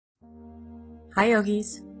Hi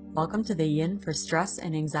yogis, welcome to the Yin for Stress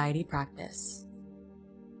and Anxiety practice.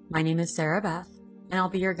 My name is Sarah Beth, and I'll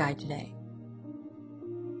be your guide today.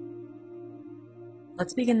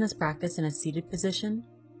 Let's begin this practice in a seated position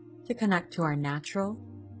to connect to our natural,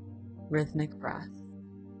 rhythmic breath.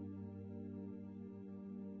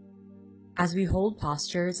 As we hold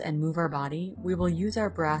postures and move our body, we will use our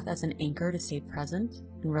breath as an anchor to stay present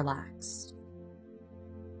and relaxed.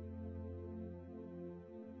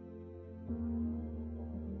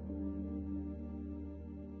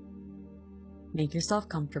 Make yourself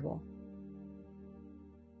comfortable.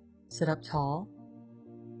 Sit up tall,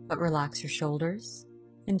 but relax your shoulders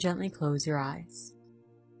and gently close your eyes.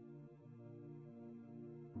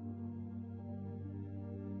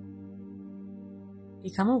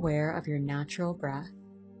 Become aware of your natural breath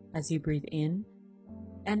as you breathe in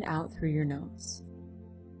and out through your nose.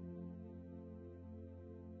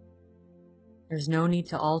 There's no need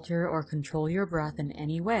to alter or control your breath in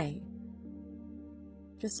any way.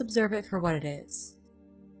 Just observe it for what it is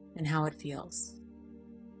and how it feels.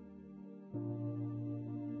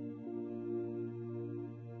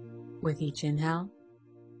 With each inhale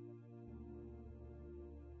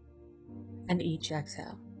and each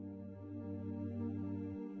exhale.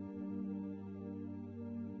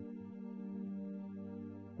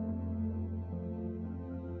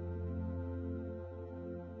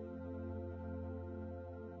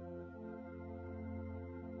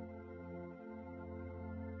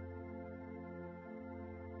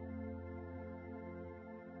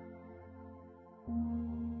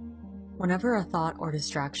 Whenever a thought or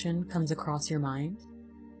distraction comes across your mind,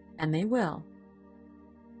 and they will,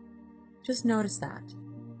 just notice that.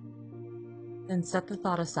 Then set the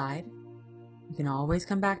thought aside. You can always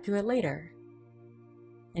come back to it later,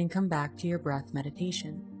 and come back to your breath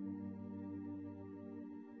meditation.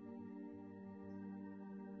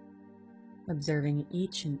 Observing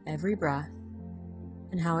each and every breath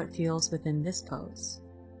and how it feels within this pose.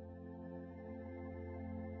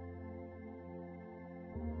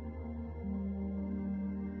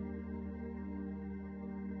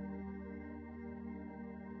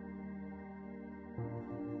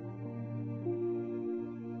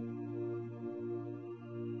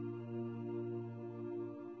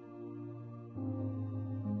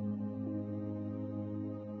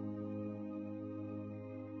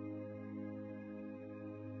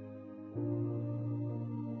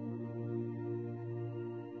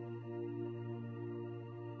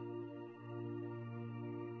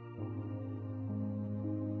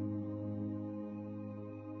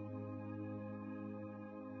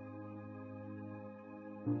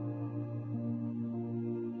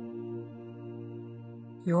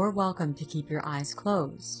 You're welcome to keep your eyes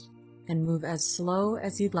closed and move as slow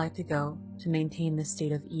as you'd like to go to maintain this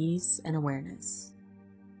state of ease and awareness.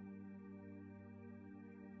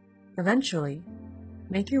 Eventually,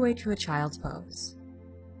 make your way to a child's pose,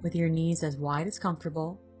 with your knees as wide as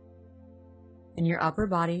comfortable and your upper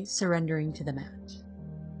body surrendering to the mat.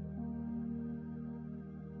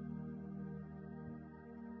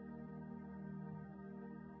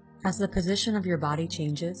 As the position of your body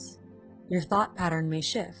changes, your thought pattern may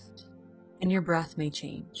shift, and your breath may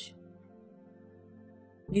change.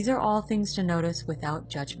 These are all things to notice without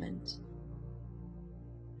judgment.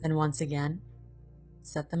 Then once again,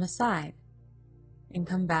 set them aside and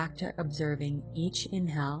come back to observing each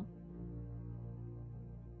inhale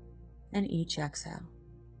and each exhale.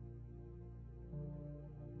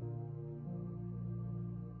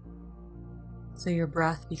 So your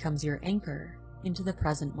breath becomes your anchor into the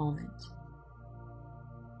present moment.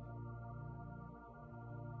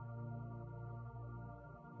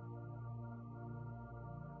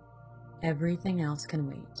 Everything else can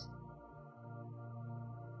wait.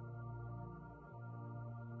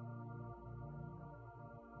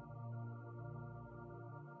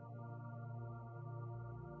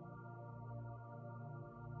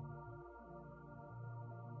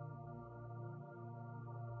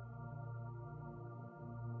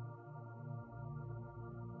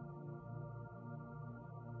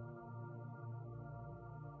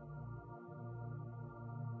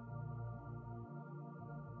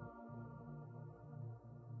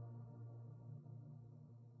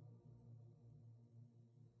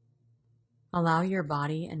 Allow your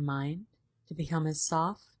body and mind to become as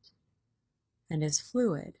soft and as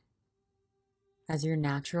fluid as your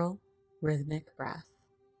natural rhythmic breath.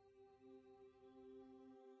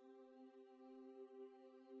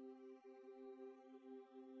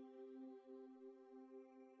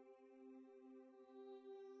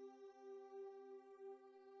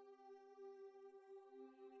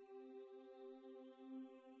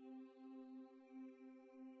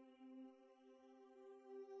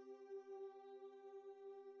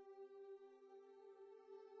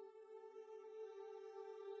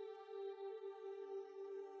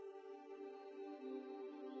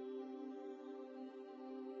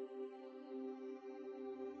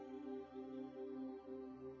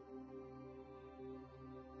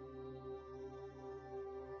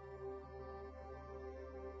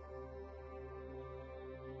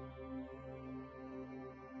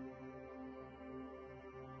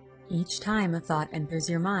 Each time a thought enters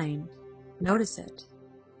your mind, notice it,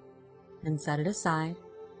 and set it aside.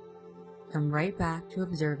 Come right back to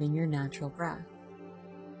observing your natural breath.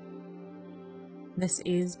 This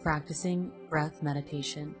is practicing breath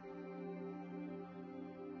meditation.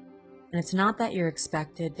 And it's not that you're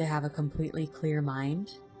expected to have a completely clear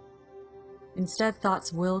mind. Instead,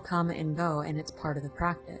 thoughts will come and go, and it's part of the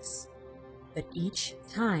practice. But each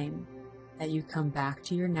time that you come back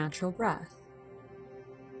to your natural breath,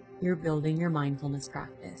 you're building your mindfulness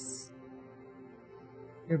practice.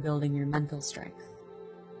 You're building your mental strength.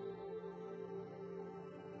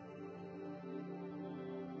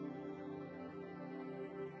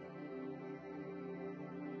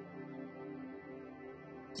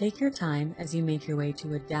 Take your time as you make your way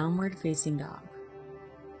to a downward facing dog.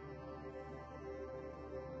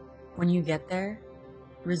 When you get there,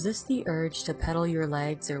 resist the urge to pedal your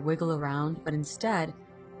legs or wiggle around, but instead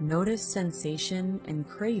notice sensation and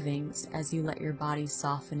cravings as you let your body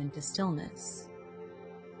soften into stillness.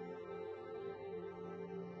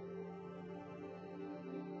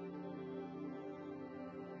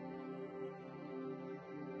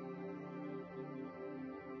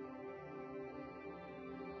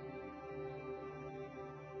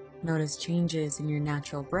 Notice changes in your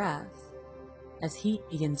natural breath as heat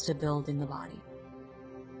begins to build in the body.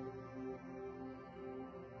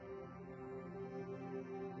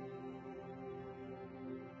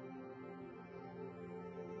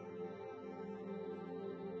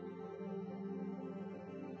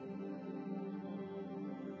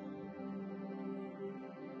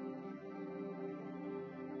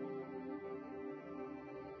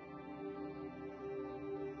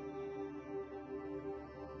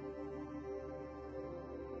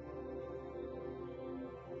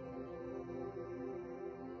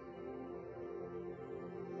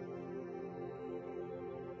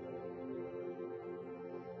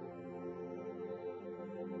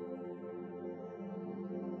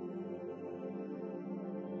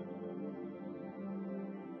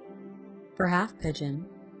 For half pigeon,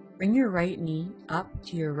 bring your right knee up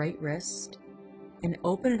to your right wrist and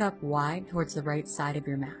open it up wide towards the right side of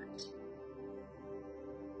your mat.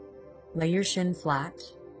 Lay your shin flat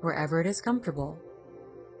wherever it is comfortable,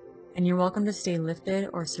 and you're welcome to stay lifted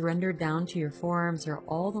or surrender down to your forearms or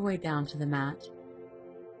all the way down to the mat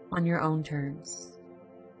on your own terms,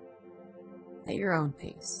 at your own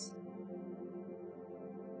pace.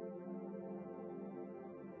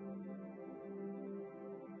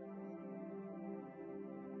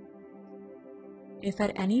 If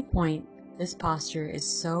at any point this posture is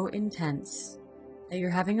so intense that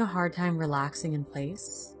you're having a hard time relaxing in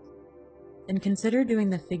place, then consider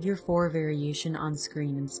doing the figure 4 variation on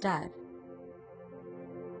screen instead.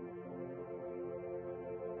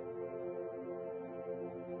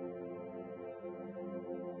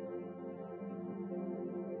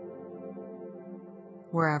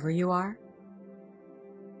 Wherever you are,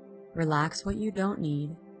 relax what you don't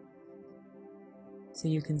need so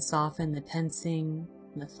you can soften the tensing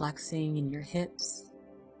and the flexing in your hips,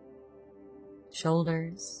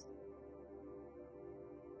 shoulders,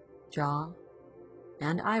 jaw,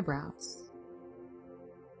 and eyebrows.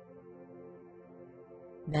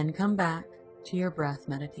 Then come back to your breath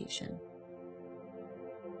meditation.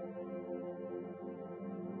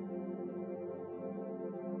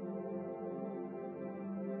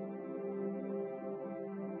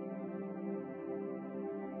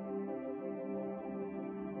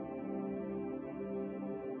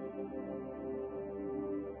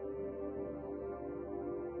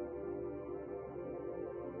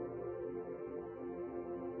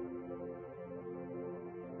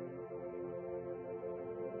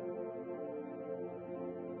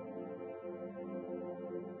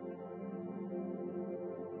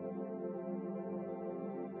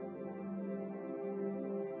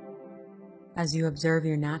 As you observe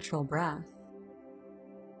your natural breath,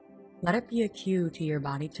 let it be a cue to your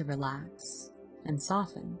body to relax and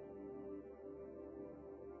soften.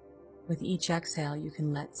 With each exhale, you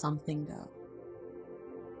can let something go.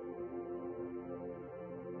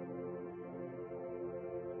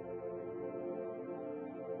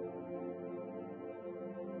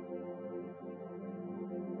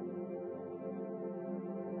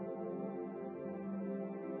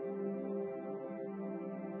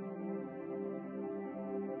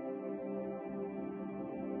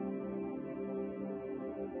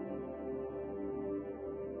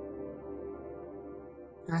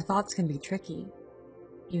 Our thoughts can be tricky.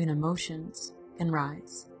 Even emotions can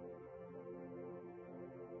rise.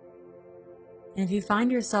 And if you find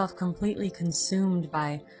yourself completely consumed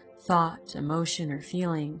by thought, emotion, or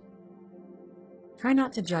feeling, try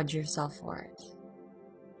not to judge yourself for it.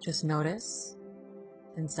 Just notice,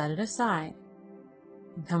 then set it aside,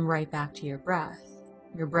 and come right back to your breath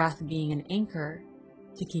being an anchor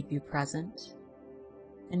to keep you present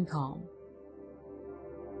and calm.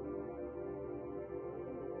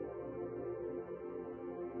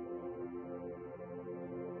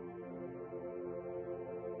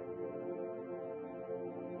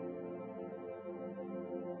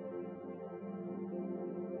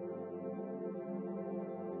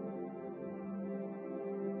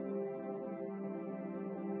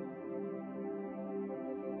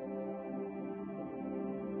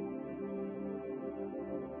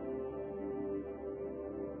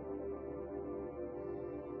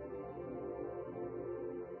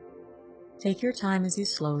 Take your time as you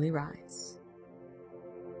slowly rise.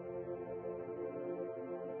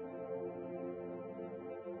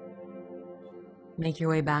 Make your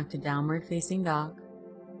way back to downward facing dog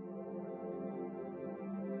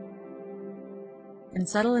and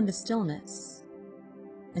settle into stillness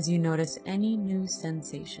as you notice any new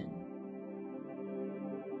sensation.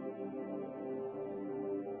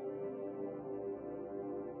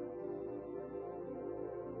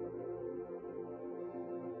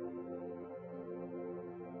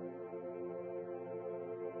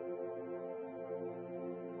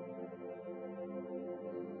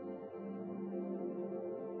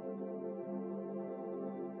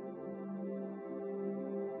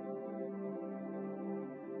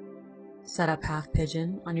 Set up half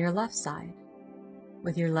pigeon on your left side,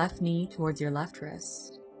 with your left knee towards your left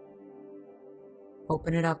wrist.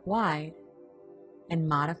 Open it up wide and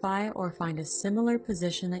modify or find a similar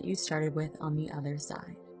position that you started with on the other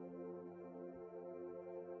side.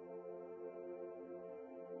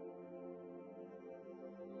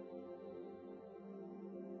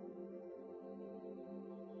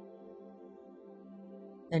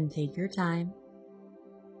 Then take your time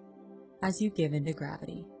as you give into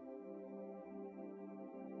gravity.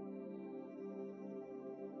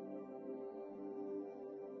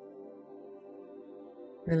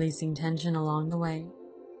 Releasing tension along the way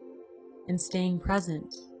and staying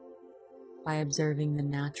present by observing the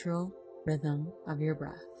natural rhythm of your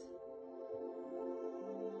breath.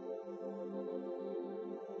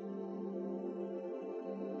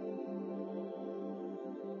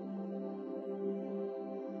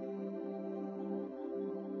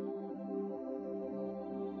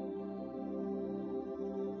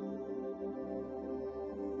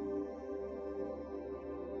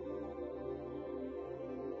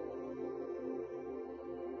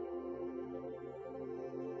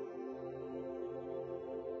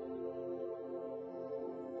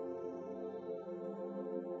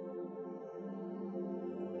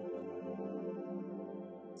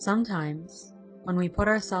 Sometimes, when we put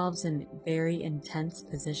ourselves in very intense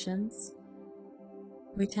positions,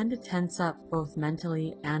 we tend to tense up both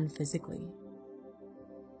mentally and physically.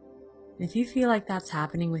 If you feel like that's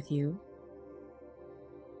happening with you,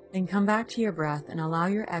 then come back to your breath and allow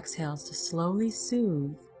your exhales to slowly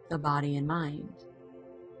soothe the body and mind.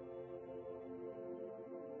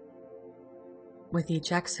 With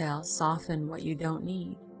each exhale, soften what you don't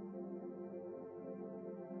need.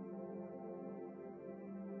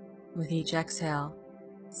 With each exhale,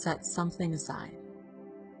 set something aside.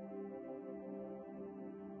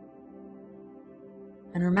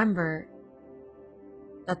 And remember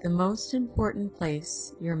that the most important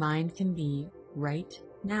place your mind can be right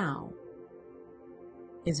now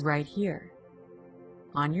is right here,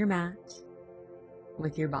 on your mat,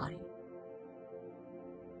 with your body.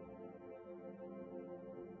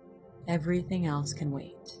 Everything else can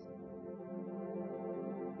wait.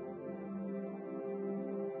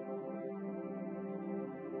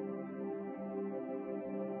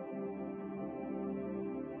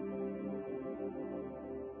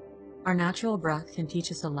 Our natural breath can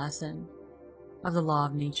teach us a lesson of the law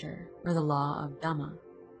of nature, or the law of Dhamma.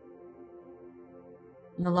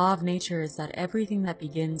 And the law of nature is that everything that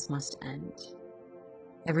begins must end.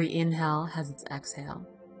 Every inhale has its exhale.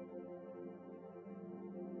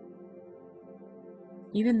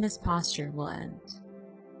 Even this posture will end.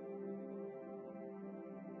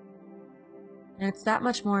 And it's that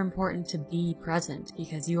much more important to be present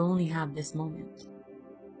because you only have this moment.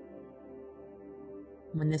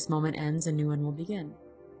 When this moment ends, a new one will begin,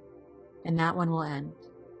 and that one will end.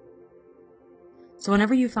 So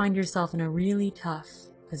whenever you find yourself in a really tough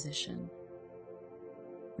position,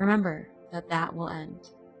 remember that that will end.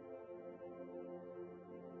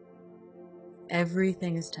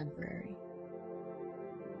 Everything is temporary.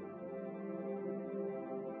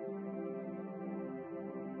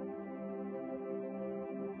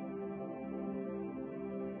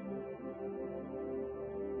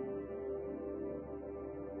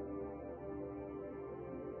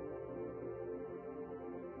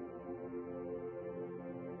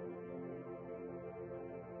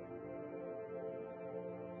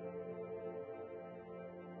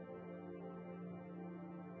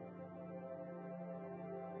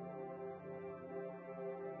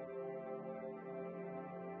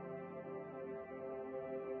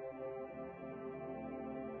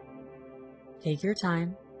 Take your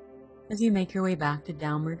time as you make your way back to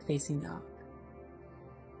downward facing dog,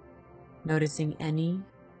 noticing any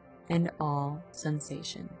and all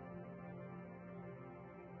sensation.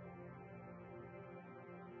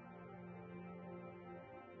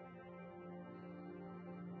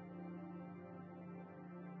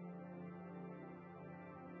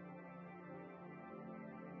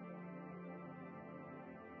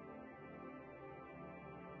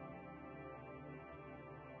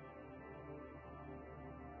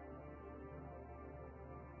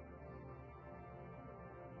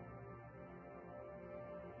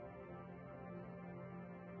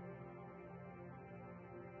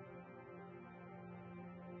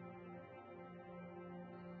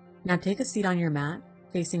 Now take a seat on your mat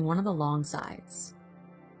facing one of the long sides.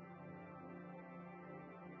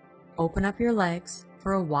 Open up your legs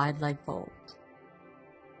for a wide leg fold.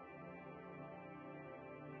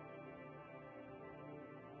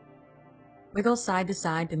 Wiggle side to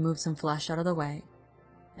side to move some flesh out of the way,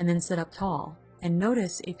 and then sit up tall and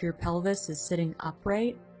notice if your pelvis is sitting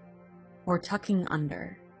upright or tucking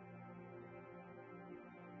under.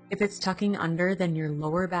 If it's tucking under, then your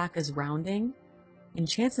lower back is rounding, and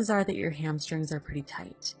chances are that your hamstrings are pretty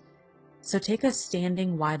tight. So take a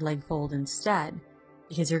standing wide leg fold instead,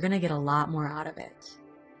 because you're going to get a lot more out of it.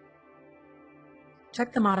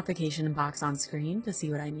 Check the modification box on screen to see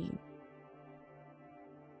what I mean.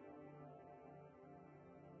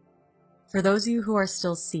 For those of you who are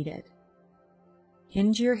still seated,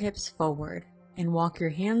 hinge your hips forward and walk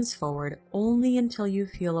your hands forward only until you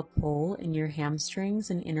feel a pull in your hamstrings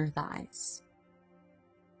and inner thighs.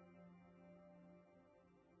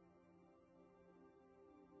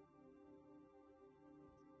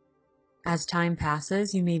 As time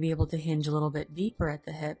passes, you may be able to hinge a little bit deeper at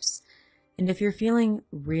the hips, and if you're feeling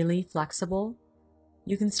really flexible,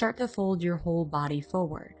 you can start to fold your whole body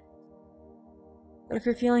forward. But if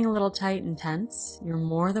you're feeling a little tight and tense, you're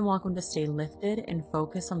more than welcome to stay lifted and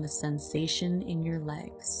focus on the sensation in your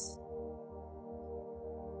legs.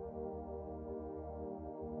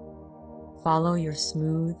 Follow your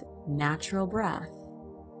smooth, natural breath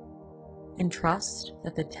and trust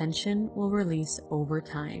that the tension will release over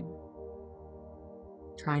time.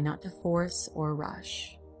 Try not to force or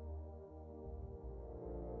rush.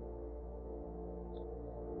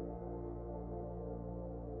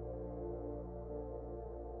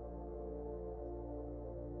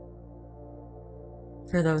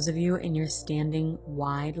 For those of you in your standing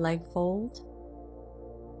wide leg fold,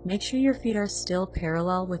 make sure your feet are still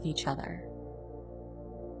parallel with each other.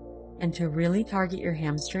 And to really target your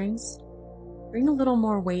hamstrings, bring a little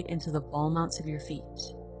more weight into the ball mounts of your feet.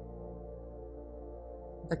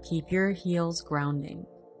 But keep your heels grounding.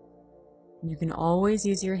 You can always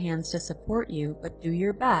use your hands to support you, but do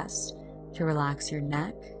your best to relax your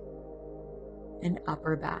neck and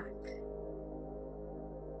upper back.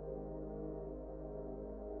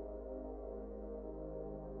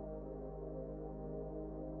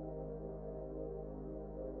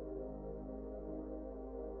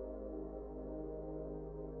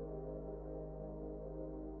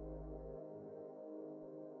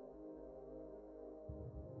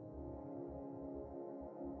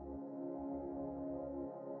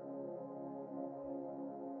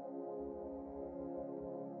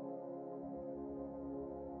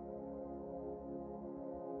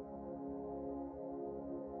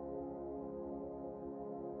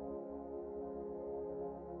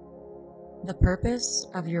 The purpose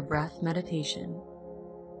of your breath meditation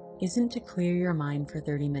isn't to clear your mind for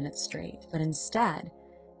 30 minutes straight, but instead,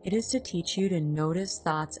 it is to teach you to notice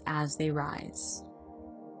thoughts as they rise,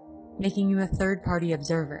 making you a third-party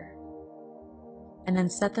observer, and then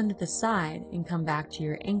set them to the side and come back to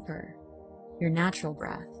your anchor, your natural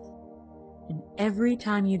breath. And every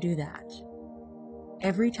time you do that,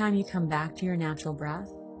 every time you come back to your natural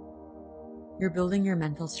breath, you're building your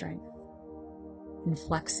mental strength and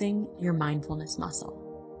flexing your mindfulness muscle.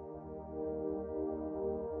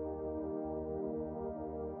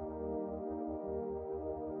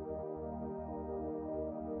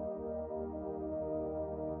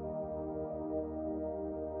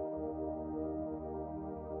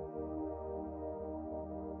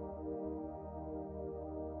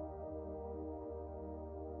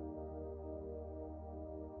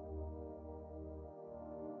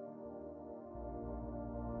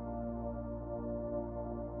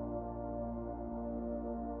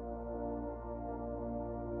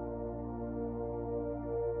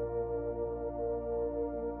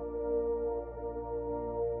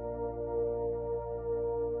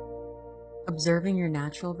 Observing your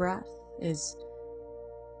natural breath is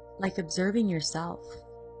like observing yourself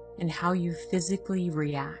and how you physically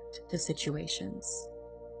react to situations.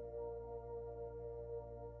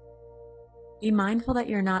 Be mindful that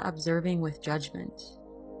you're not observing with judgment,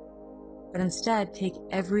 but instead take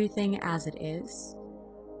everything as it is,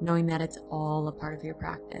 knowing that it's all a part of your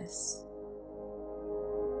practice.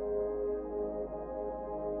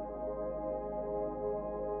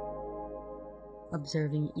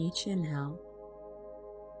 Observing each inhale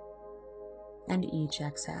and each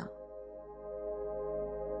exhale.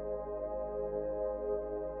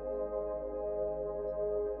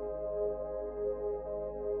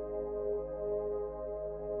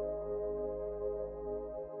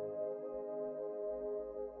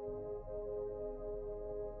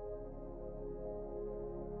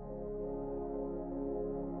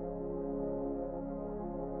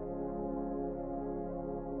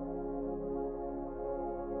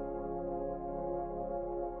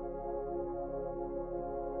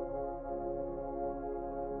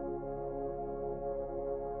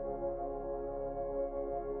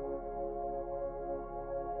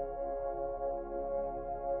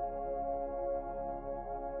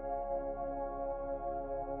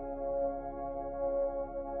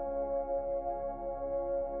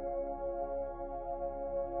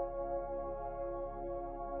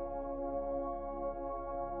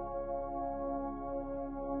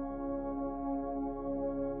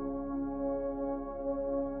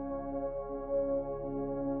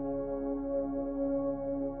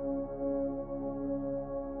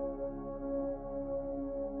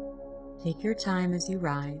 Take your time as you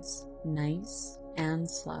rise, nice and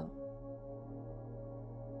slow.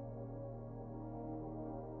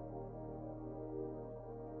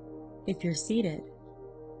 If you're seated,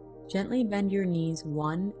 gently bend your knees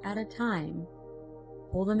one at a time.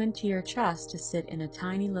 Pull them into your chest to sit in a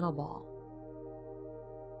tiny little ball.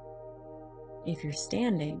 If you're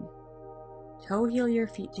standing, toe heel your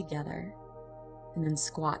feet together and then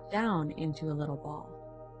squat down into a little ball.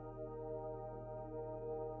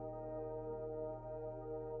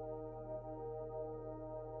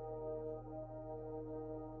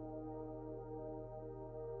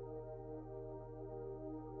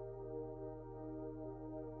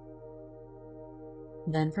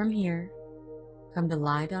 Then from here, come to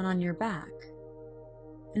lie down on your back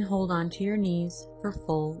and hold on to your knees for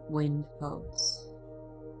full wind pose.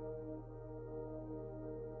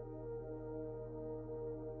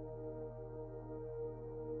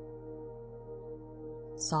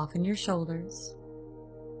 Soften your shoulders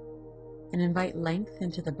and invite length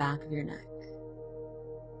into the back of your neck.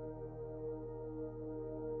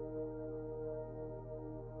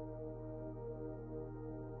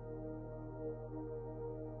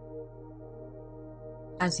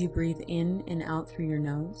 As you breathe in and out through your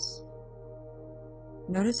nose,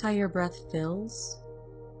 notice how your breath fills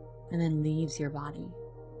and then leaves your body.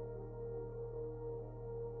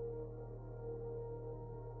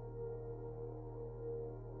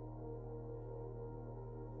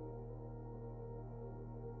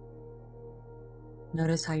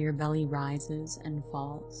 Notice how your belly rises and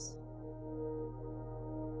falls.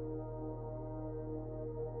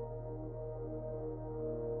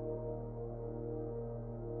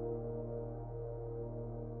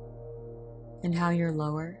 And how your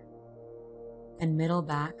lower and middle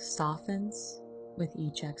back softens with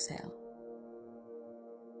each exhale.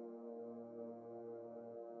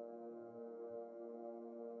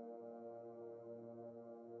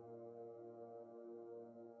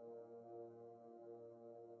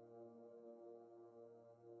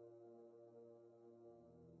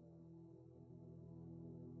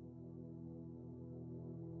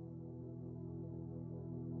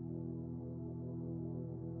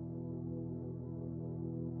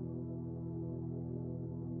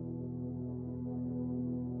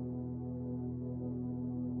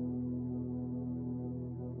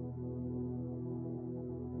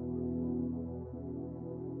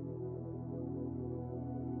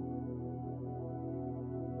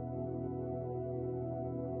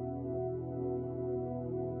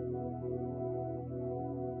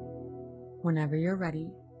 Whenever you're ready,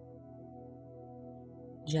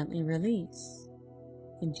 gently release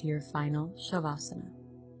into your final Shavasana.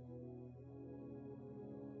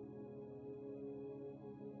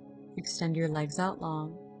 Extend your legs out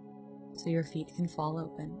long so your feet can fall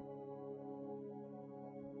open.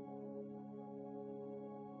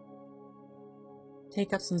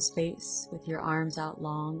 Take up some space with your arms out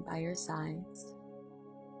long by your sides.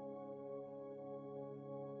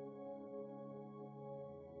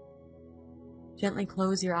 Gently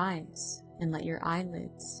close your eyes and let your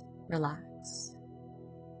eyelids relax.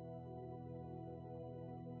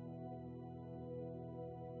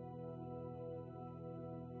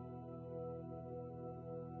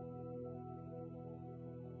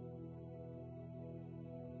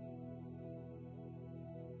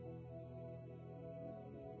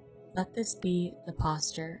 Let this be the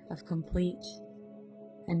posture of complete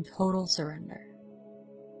and total surrender,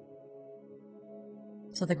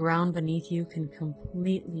 so the ground beneath you can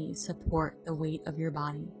completely support the weight of your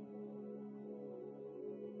body.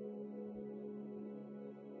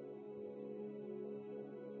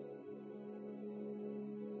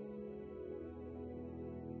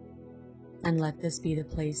 And let this be the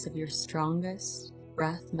place of your strongest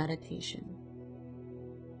breath meditation,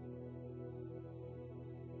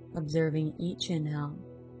 observing each inhale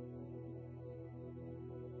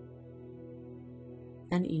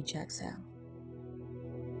and each exhale.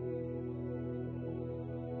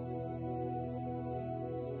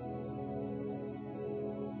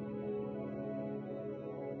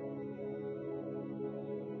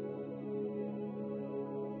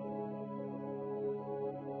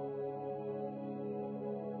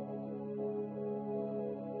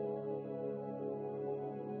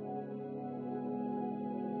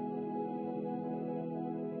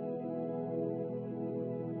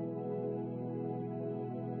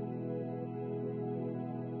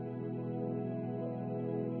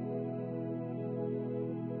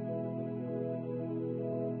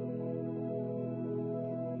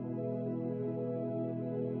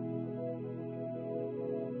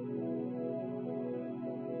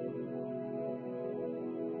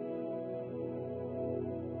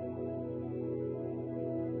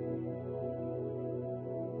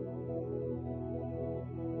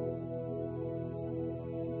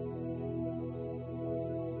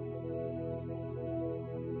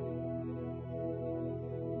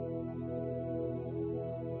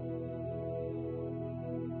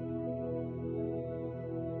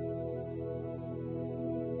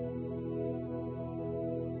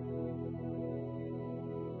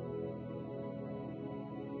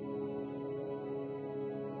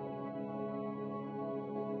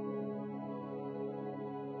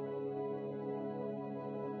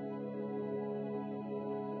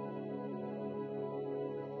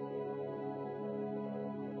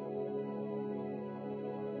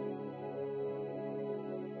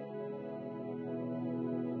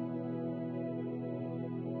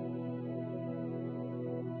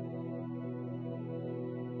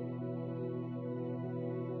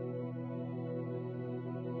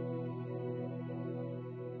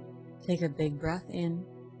 Take a big breath in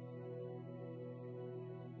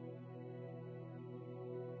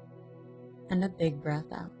and a big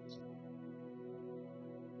breath out.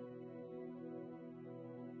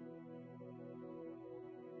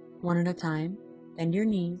 One at a time, bend your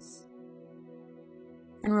knees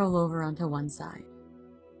and roll over onto one side.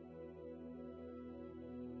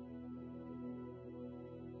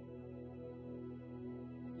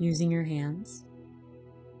 Using your hands,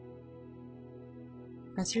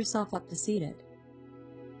 press yourself up to seated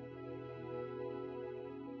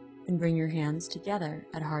and bring your hands together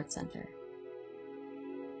at heart center.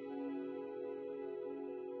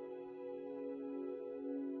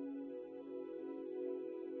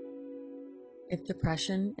 If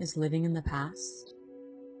depression is living in the past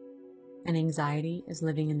and anxiety is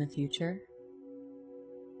living in the future,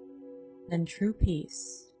 then true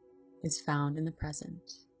peace is found in the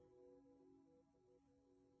present.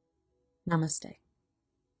 Namaste.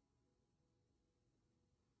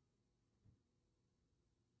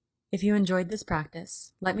 If you enjoyed this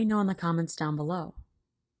practice, let me know in the comments down below.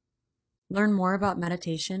 Learn more about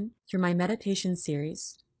meditation through my meditation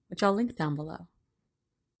series, which I'll link down below.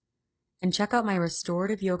 And check out my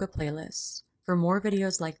restorative yoga playlist for more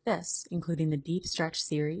videos like this, including the Deep Stretch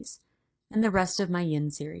series and the rest of my Yin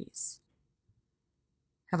series.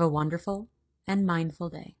 Have a wonderful and mindful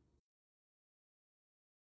day.